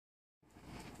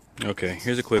Okay,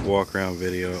 here's a quick walk around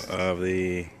video of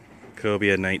the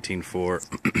Cobia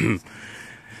 19.4.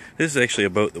 This is actually a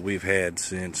boat that we've had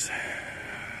since,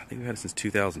 I think we've had it since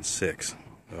 2006.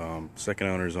 Second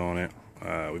owners on it.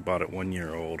 We bought it 1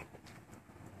 year old.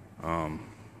 I'm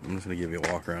just going to give you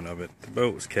a walk around of it. The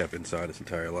boat was kept inside its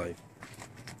entire life.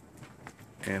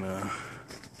 And,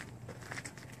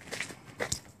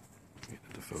 get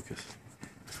it to focus.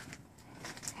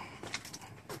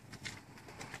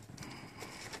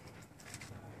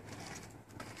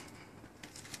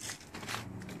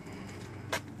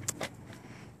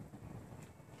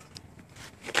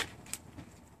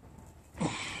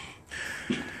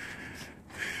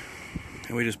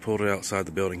 And we just pulled it outside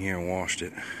the building here and washed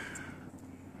it.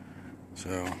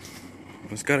 So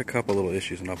it's got a couple little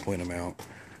issues, and I'll point them out.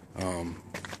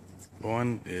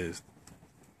 One is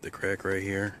the crack right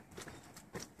here.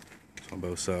 It's on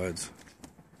both sides.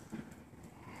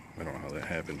 I don't know how that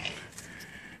happened.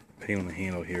 Paint on the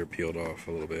handle here peeled off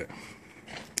a little bit.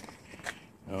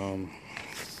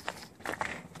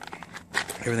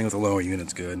 Everything with the lower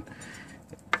unit's good.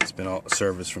 It's been all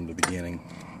serviced from the beginning.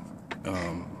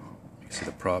 You see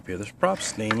the prop here. This prop's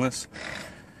stainless,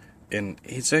 and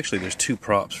it's actually, there's two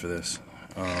props for this.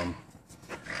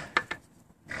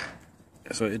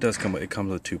 So it does come. It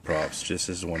comes with two props. Just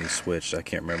this is the one he switched. I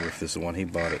can't remember if this is the one he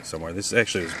bought it somewhere. This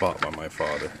actually was bought by my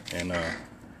father, and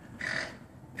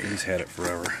he's had it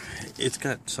forever. It's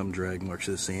got some drag marks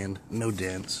of the sand, no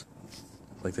dents,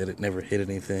 like that. It never hit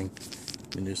anything,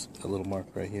 and just a little mark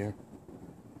right here.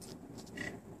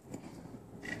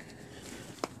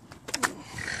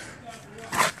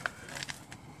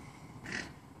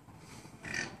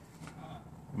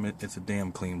 It's a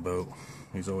damn clean boat.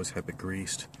 He's always had it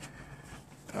greased.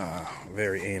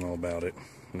 Very anal about it.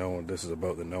 This is a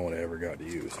boat that no one ever got to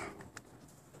use.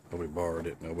 Nobody borrowed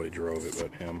it. Nobody drove it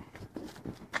but him.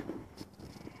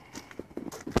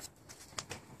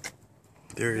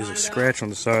 There is a scratch on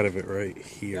the side of it right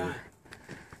here.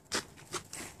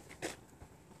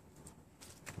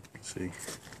 See?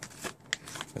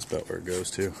 That's about where it goes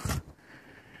to.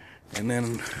 And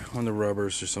then on the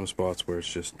rubbers, there's some spots where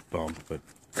it's just bumped, but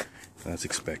that's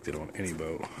expected on any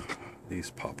boat.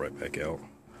 These pop right back out.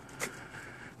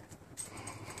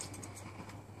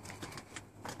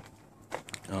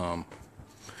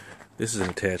 This is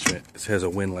an attachment. It has a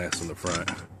windlass on the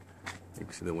front. You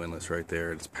can see the windlass right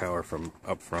there. It's power from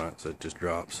up front, so it just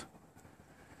drops.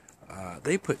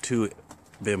 They put two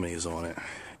biminis on it,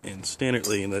 and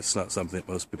standardly, and that's not something that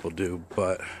most people do,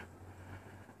 but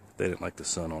they didn't like the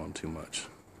sun on them too much.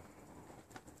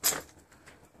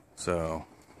 So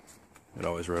it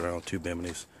always run around with two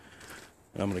biminis.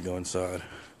 I'm going to go inside,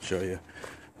 show you.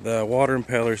 The water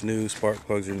impeller's new, spark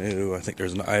plugs are new. I think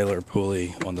there's an idler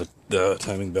pulley on the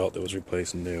timing belt that was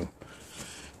replaced and new.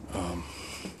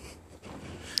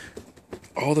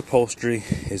 All the upholstery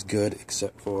is good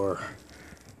except for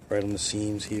right on the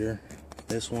seams here.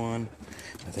 This one,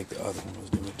 I think the other one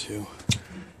was good too.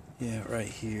 Yeah, right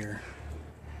here.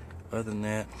 Other than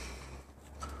that,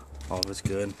 all of it's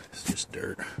good. It's just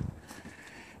dirt.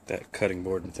 That cutting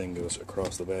board and thing goes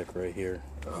across the back right here.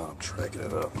 I'm tracking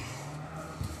it up.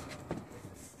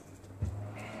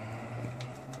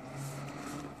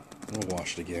 We'll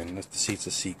wash it again. The seat's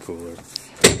a seat cooler.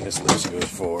 This loose goes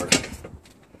forward.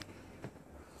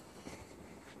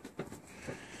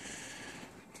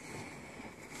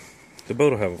 The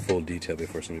boat will have a full detail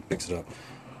before somebody picks it up,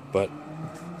 but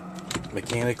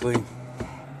mechanically,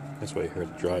 that's why you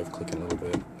heard the drive clicking a little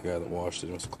bit. The guy that washed it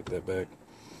must click that back.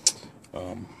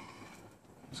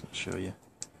 Just gonna show you.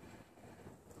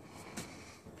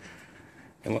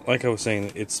 And like I was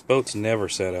saying, boat's never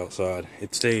sat outside.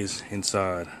 It stays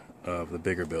inside of the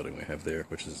bigger building we have there,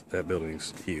 which is, that building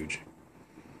is huge.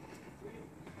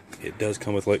 It does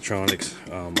come with electronics.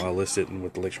 I'll list it and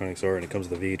what the electronics are, and it comes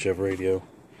with a VHF radio.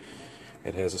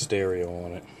 It has a stereo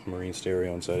on it, marine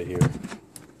stereo inside of here.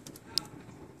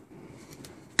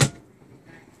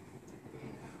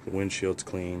 The windshield's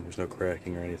clean. There's no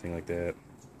cracking or anything like that.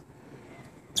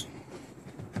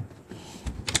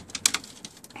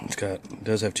 It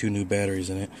does have two new batteries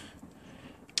in it.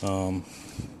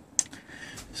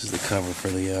 This is the cover for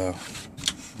the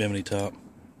bimini top.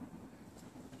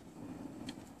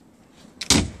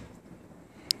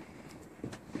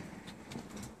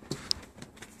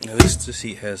 Now this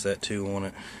seat has that too on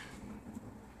it.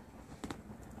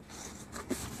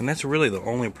 And that's really the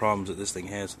only problems that this thing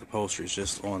has with the upholstery, is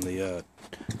just on the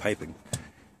piping.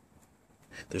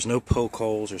 There's no poke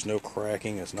holes, there's no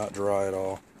cracking, it's not dry at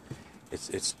all.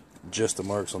 It's just the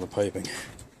marks on the piping.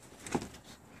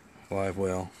 Live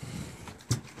well.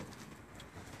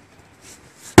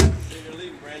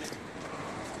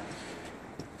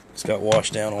 It's got wash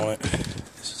down on it.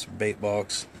 This is a bait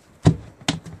box.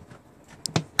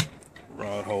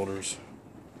 Rod holders.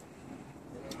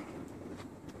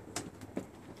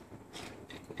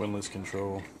 Windlass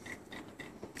control.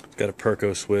 It's got a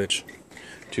Perco switch.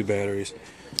 2 batteries.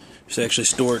 There's actually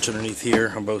storage underneath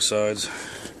here on both sides.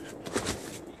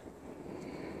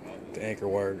 The anchor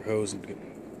wire hose and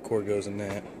cord goes in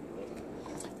that.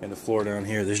 And the floor down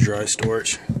here, there's dry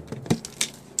storage.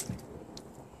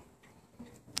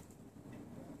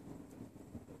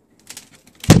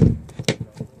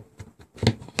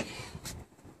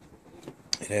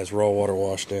 It has raw water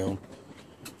wash down.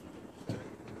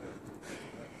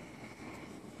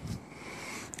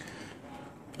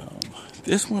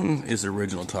 This one is the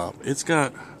original top. It's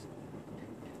got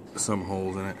some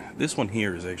holes in it. This one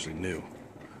here is actually new.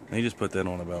 They just put that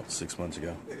on about 6 months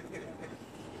ago.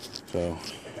 So,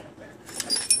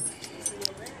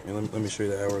 let me show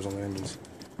you the hours on the engines.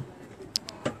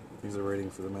 These are rating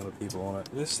for the amount of people on it.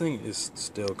 This thing is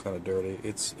still kind of dirty.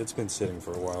 It's been sitting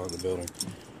for a while in the building.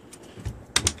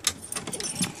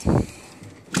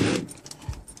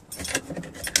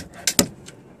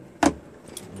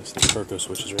 This the Perco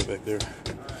switch is right back there.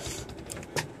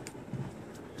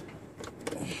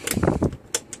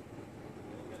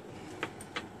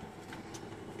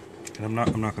 And I'm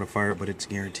not going to fire it, but it's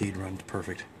guaranteed runs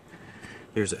perfect.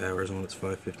 There's the hours on it's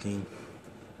 5:15.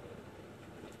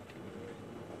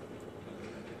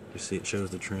 You see it shows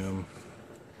the trim.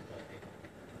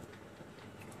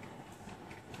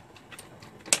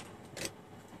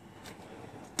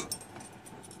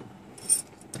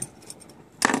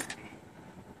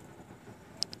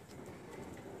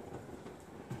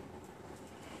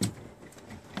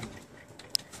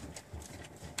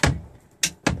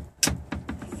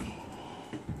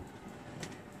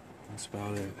 That's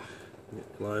about it.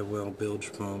 Live well,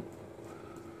 bilge pump,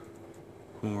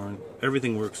 horn,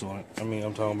 everything works on it. I mean,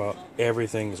 I'm talking about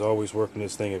everything is always working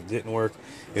this thing. If it didn't work,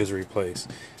 it was replaced.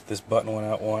 This button went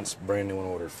out once, brand new one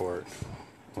ordered for it.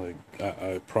 Like,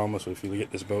 I promise if you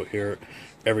get this boat here,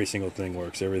 every single thing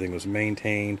works. Everything was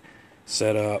maintained,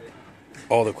 set up,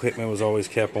 all the equipment was always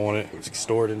kept on it. It was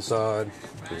stored inside.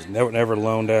 It was never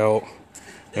loaned out.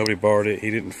 Nobody borrowed it. He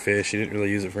didn't fish. He didn't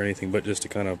really use it for anything but just to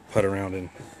kind of putt around in.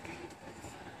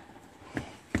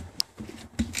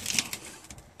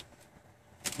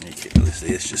 You can't really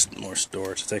see, it's just more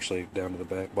storage. It's actually down to the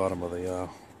back bottom of the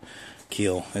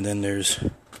keel, and then there's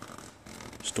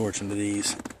storage into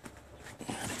these.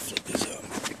 Flip this up.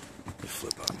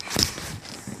 Flip up.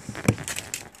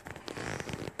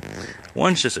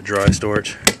 One's just a dry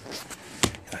storage.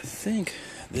 I think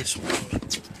this one.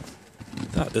 I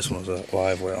thought this one was a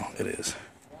live well. It is.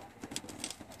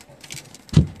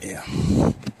 Yeah.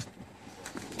 And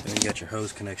you got your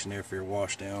hose connection there for your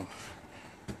wash down.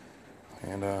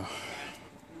 And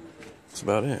that's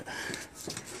about it.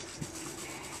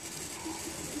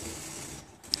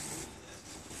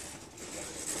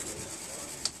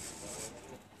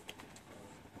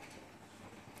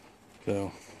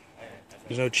 So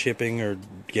there's no chipping or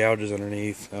gouges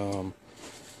underneath.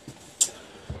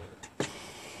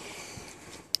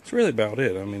 It's really about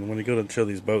it. I mean, when you go to show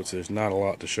these boats, there's not a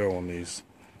lot to show on these.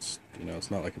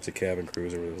 It's not like it's a cabin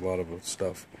cruiser where there's a lot of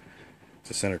stuff. It's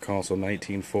a center console,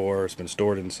 19.4. It's been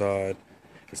stored inside.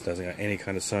 It doesn't got any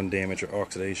kind of sun damage or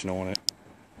oxidation on it.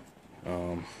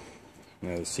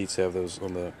 The seats have those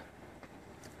on the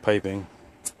piping,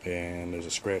 and there's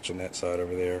a scratch on that side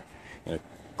over there, and a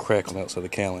crack on the outside of the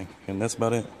cowling, and that's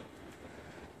about it.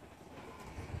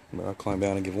 But I'll climb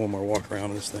down and give one more walk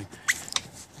around this thing.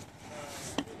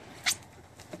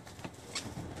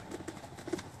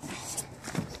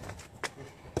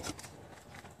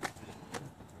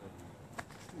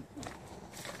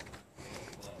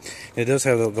 It does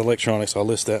have the electronics. I'll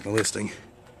list that in the listing.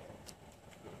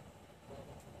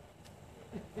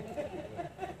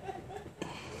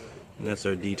 And that's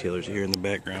our detailers here in the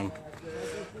background.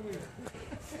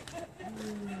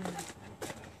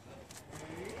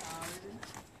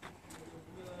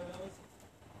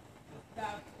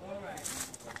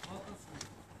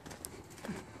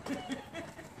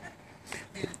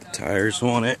 The tires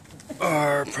on it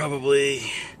are probably,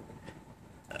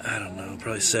 I don't know,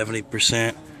 probably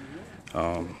 70%.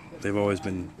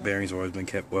 Bearings have always been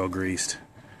kept well greased.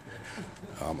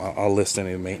 I'll list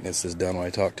any maintenance that's done when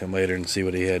I talk to him later and see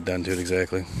what he had done to it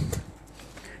exactly. You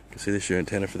can see this is your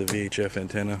antenna for the VHF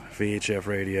antenna, VHF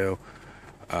radio,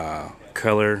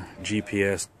 color,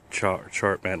 GPS,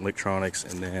 chart band electronics,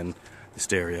 and then the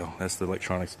stereo. That's the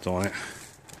electronics that's on it.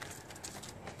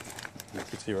 You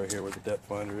can see right here where the depth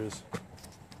finder is.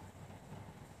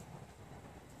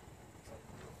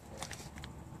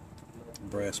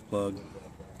 Brass plug.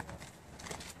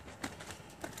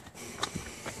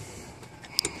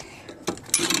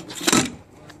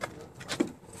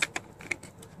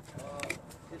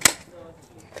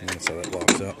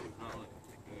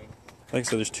 Like I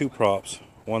said, there's two props.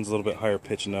 One's a little bit higher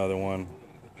pitch than the other one.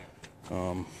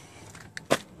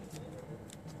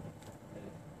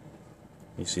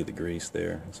 You see the grease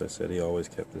there. As I said, he always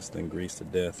kept this thing greased to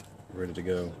death, ready to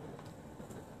go.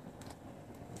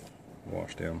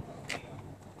 Wash down.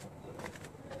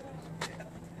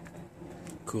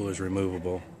 Cooler's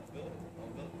removable.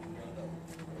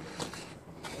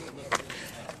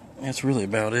 That's really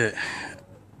about it.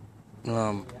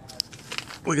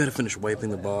 We gotta finish wiping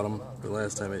the bottom. The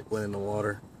last time it went in the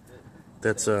water.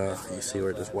 That's you see where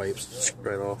it just wipes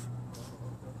right off.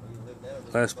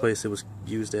 Last place it was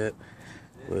used at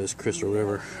was Crystal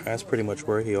River. That's pretty much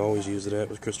where he always used it at,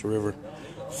 was Crystal River,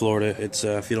 Florida. It's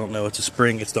if you don't know, it's a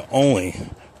spring. It's the only,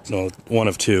 one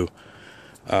of two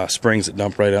springs that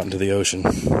dump right out into the ocean.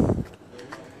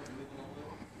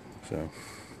 So,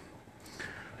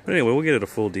 but anyway, we'll get it a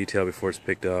full detail before it's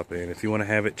picked up. And if you want to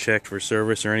have it checked for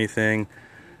service or anything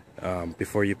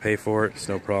before you pay for it, it's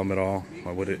no problem at all.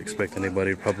 I would expect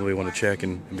anybody to probably want to check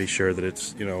and be sure that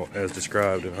it's, as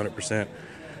described, 100%.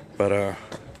 But I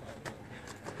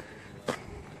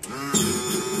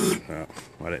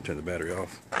didn't turn the battery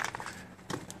off.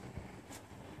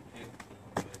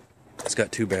 It's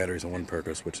got two batteries and one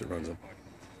perco switch that runs them.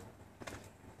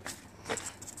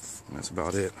 And that's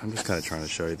about it. I'm just kind of trying to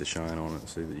show you the shine on it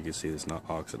so that you can see it's not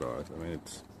oxidized. I mean,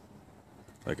 it's,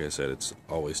 like I said, it's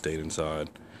always stayed inside,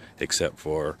 except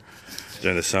for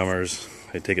during the summers.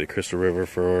 They take it to Crystal River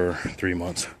for 3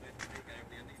 months.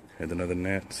 And then other than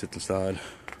that, it sits inside.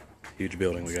 Huge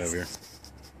building we got over here.